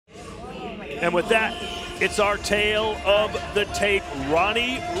And with that, it's our tale of the tape.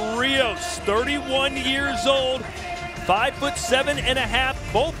 Ronny Rios, 31 years old,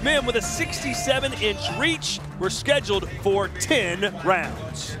 5'7.5". Both men with a 67-inch reach. We're scheduled for 10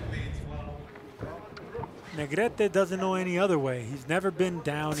 rounds. Negrete doesn't know any other way. He's never been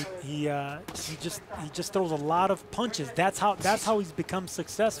down. He just throws a lot of punches. That's how he's become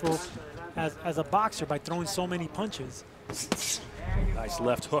successful as a boxer, by throwing so many punches. Nice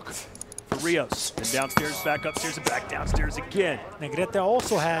left hook for Rios. And downstairs, back upstairs, and back downstairs again. Negrete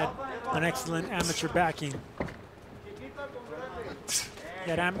also had an excellent amateur backing.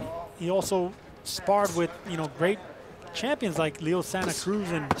 He also sparred with, great champions like Leo Santa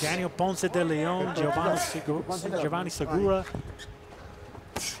Cruz and Daniel Ponce de Leon, Giovanni Segura.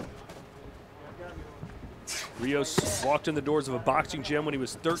 Rios walked in the doors of a boxing gym when he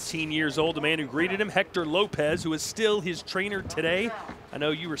was 13 years old. The man who greeted him, Hector Lopez, who is still his trainer today. I know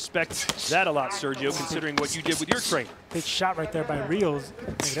you respect that a lot, Sergio, considering what you did with your trainer. Big shot right there by Rios.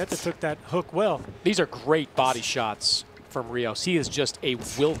 Negrete took that hook well. These are great body shots from Rios. He is just a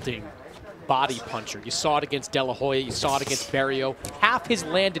wilting body puncher. You saw it against De La Hoya, you saw it against Barrio. Half his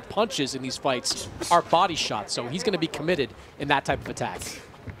landed punches in these fights are body shots, so he's going to be committed in that type of attack.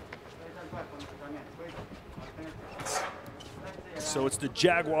 So it's the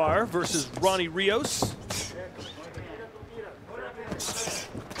Jaguar versus Ronny Rios.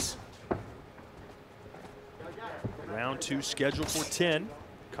 Round 2 scheduled for 10.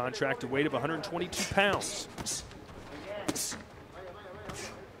 Contracted weight of 122 pounds.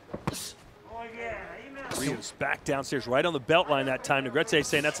 Rios back downstairs, right on the belt line that time. Negrete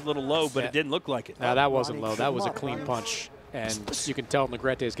saying that's a little low, but it didn't look like it. No, that wasn't low. That was a clean punch. And you can tell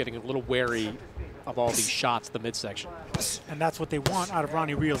Negrete is getting a little wary of all these shots, the midsection. And that's what they want out of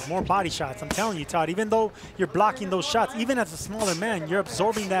Ronny Rios, more body shots. I'm telling you, Todd, even though you're blocking those shots, even as a smaller man, you're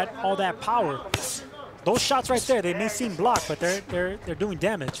absorbing all that power. Those shots right there, they may seem blocked, but they're doing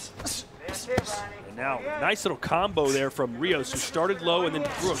damage. And now, nice little combo there from Rios, who started low and then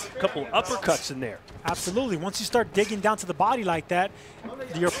threw a couple uppercuts in there. Absolutely. Once you start digging down to the body like that,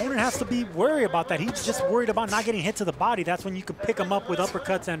 your opponent has to be worried about that. He's just worried about not getting hit to the body. That's when you can pick him up with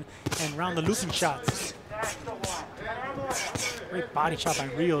uppercuts and round the looping shots. Great body shot by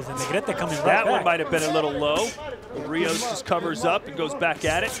Rios, and Negrete coming right back. That one might have been a little low. Rios just covers up and goes back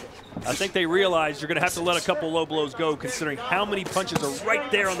at it. I think they realize you're going to have to let a couple low blows go, considering how many punches are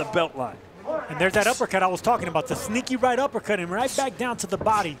right there on the belt line. And there's that uppercut I was talking about, the sneaky right uppercut, and right back down to the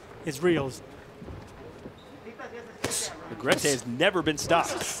body is Rios. Negrete has never been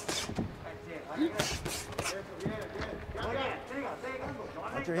stopped.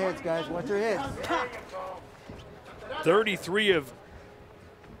 Watch your heads, guys. Watch your heads. 33 of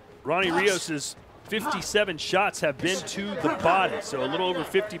Ronny Rios's 57 shots have been to the body, so a little over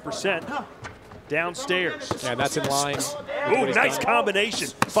 50% downstairs. Yeah, that's in line. Oh, nice combination.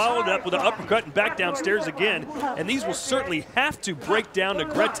 Followed up with an uppercut and back downstairs again. And these will certainly have to break down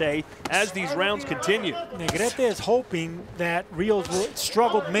Negrete as these rounds continue. Negrete is hoping that Rios will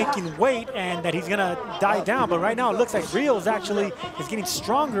struggle making weight and that he's going to die down. But right now it looks like Rios actually is getting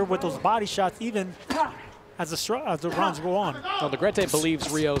stronger with those body shots even as the rounds go on. Well, Negrete believes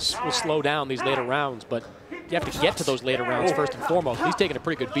Rios will slow down these later rounds, but you have to get to those later rounds first and foremost. He's taking a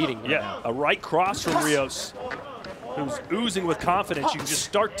pretty good beating. Yeah, a right cross from Rios, who's oozing with confidence. You can just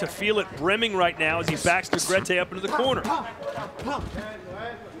start to feel it brimming right now as he backs Negrete up into the corner.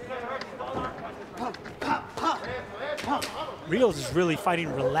 Rios is really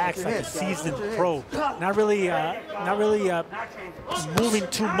fighting relaxed like a seasoned pro. Not really moving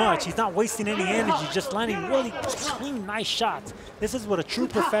too much. He's not wasting any energy, just landing really clean, nice shots. This is what a true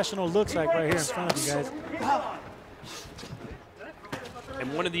professional looks like right here in front of you guys.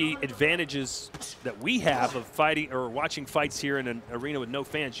 And one of the advantages that we have of fighting or watching fights here in an arena with no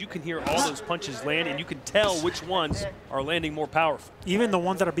fans, you can hear all those punches land and you can tell which ones are landing more powerful. Even the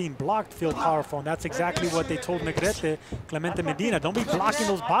ones that are being blocked feel powerful, and that's exactly what they told Negrete, Clemente Medina. Don't be blocking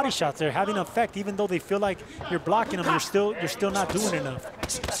those body shots. They're having an effect. Even though they feel like you're blocking them, you're still not doing enough.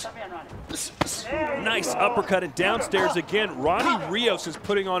 Nice uppercut and downstairs again. Ronny Rios is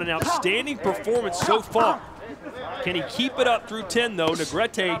putting on an outstanding performance so far. Can he keep it up through 10, though?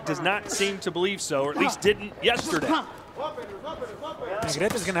 Negrete does not seem to believe so, or at least didn't yesterday.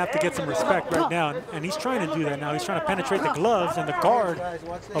 Negrete is going to have to get some respect right now, and he's trying to do that now. He's trying to penetrate the gloves and the guard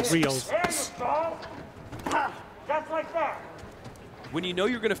of Rios. Just like that. When you know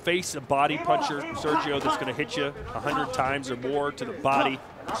you're going to face a body puncher, Sergio, that's going to hit you 100 times or more to the body,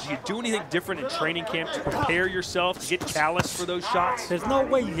 do you do anything different in training camp to prepare yourself to get callous for those shots? There's no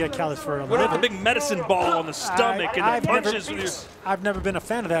way you get callous for a What about the big medicine ball on the stomach and the punches? I've never been a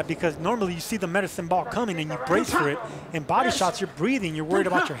fan of that because normally you see the medicine ball coming and you brace for it. In body shots, you're breathing. You're worried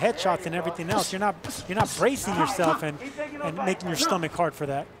about your head shots and everything else. You're not bracing yourself and making your stomach hard for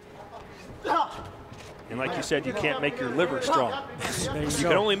that. And like you said, you can't make your liver strong. There You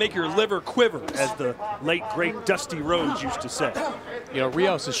can only make your liver quiver, as the late, great Dusty Rhodes used to say. You know,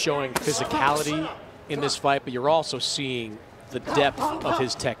 Rios is showing physicality in this fight, but you're also seeing the depth of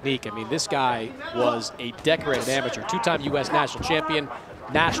his technique. I mean, this guy was a decorated amateur, two-time U.S. national champion,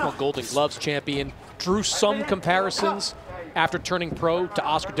 national Golden Gloves champion, drew some comparisons after turning pro to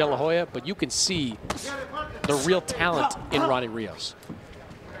Oscar De La Hoya, but you can see the real talent in Ronny Rios.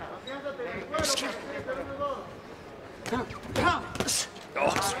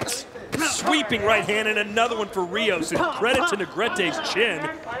 Oh, sweeping right hand and another one for Rios. And credit to Negrete's chin.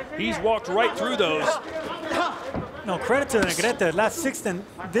 He's walked right through those. No, credit to Negrete. Last sixth and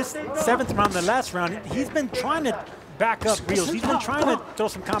this seventh round, the last round, he's been trying to back up Rios. He's been trying to throw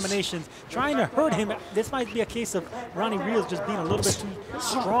some combinations, trying to hurt him. This might be a case of Ronny Rios just being a little bit too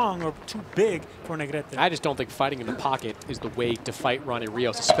strong or too big for Negrete. I just don't think fighting in the pocket is the way to fight Ronny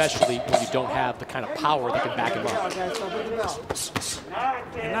Rios, especially when you don't have the kind of power that can back him up.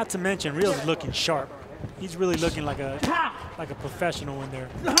 And not to mention, Rios is looking sharp. He's really looking like a professional in there.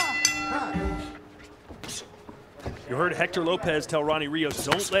 You heard Hector Lopez tell Ronny Rios,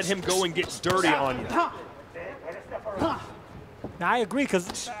 don't let him go and get dirty on you. Now, I agree,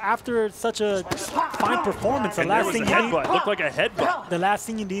 because after such a fine performance, the last thing you need, looked like a headbutt. The last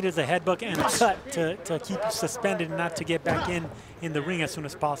thing you need is a headbutt and a cut to keep you suspended and not to get back in the ring as soon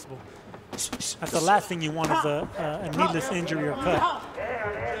as possible. That's the last thing you want is a needless injury or cut.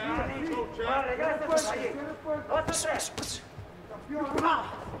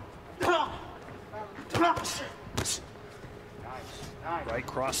 Right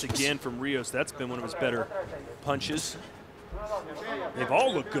cross again from Rios. That's been one of his better punches. They've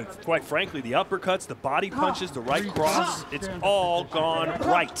all looked good, quite frankly. The uppercuts, the body punches, the right cross, it's all gone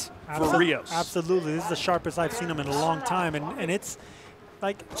right for Rios. Absolutely. This is the sharpest I've seen him in a long time. And it's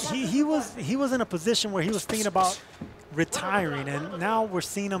like he was in a position where he was thinking about retiring, and now we're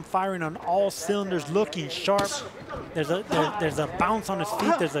seeing him firing on all cylinders, looking sharp. There's a bounce on his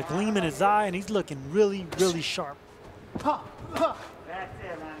feet, there's a gleam in his eye, and he's looking really, really sharp.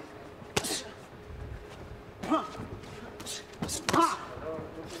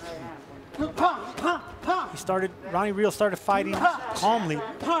 Ronny Rios started fighting calmly.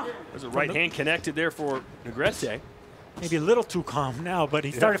 There's a right hand connected there for Negrete. Maybe a little too calm now, but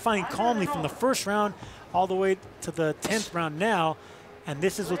he started fighting calmly from the first round all the way to the 10th round now. And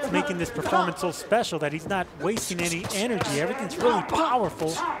this is what's making this performance so special, that he's not wasting any energy. Everything's really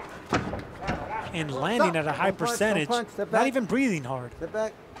powerful and landing at a high percentage, not even breathing hard. Step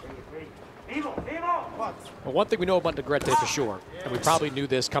back. Well, one thing we know about Negrete for sure, and we probably knew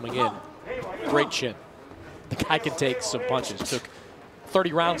this coming in, great chin. The guy can take some punches. Took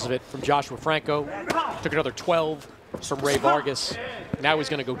 30 rounds of it from Joshua Franco, took another 12 from Ray Vargas. Now he's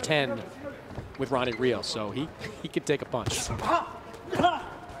going to go 10 with Ronny Rios, so he can take a punch.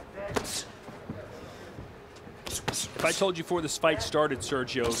 If I told you before this fight started,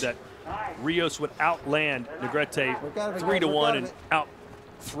 Sergio, that Rios would outland Negrete 3-1 and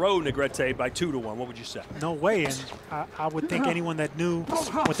out-throw Negrete by 2-1, what would you say? No way, and I would think anyone that knew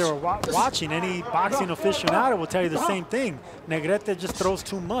what they were watching, any boxing aficionado will tell you the same thing. Negrete just throws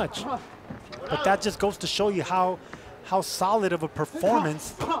too much. But that just goes to show you how solid of a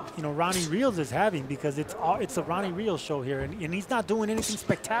performance, you know, Ronny Rios is having, because it's a Ronny Rios show here, and he's not doing anything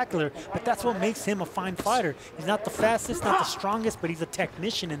spectacular, but that's what makes him a fine fighter. He's not the fastest, not the strongest, but he's a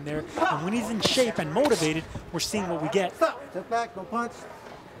technician in there, and when he's in shape and motivated, we're seeing what we get. Step back, no punch.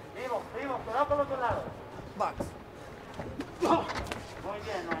 Box.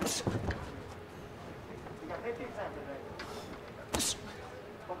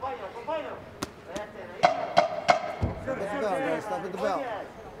 Stop at the bell.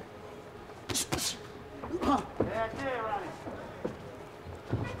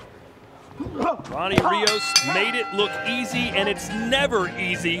 Ronny Rios made it look easy, and it's never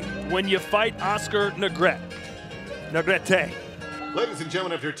easy when you fight Oscar Negrete. Ladies and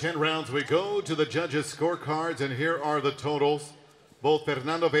gentlemen, after 10 rounds, we go to the judges' scorecards, and here are the totals. Both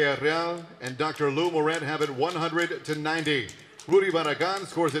Fernando Villarreal and Dr. Lou Moret have it 100-90. Rudy Barragan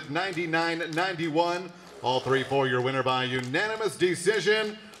scores it 99-91. All three for your winner by unanimous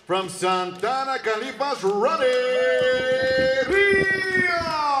decision from Santana Califas, Ronny Rios.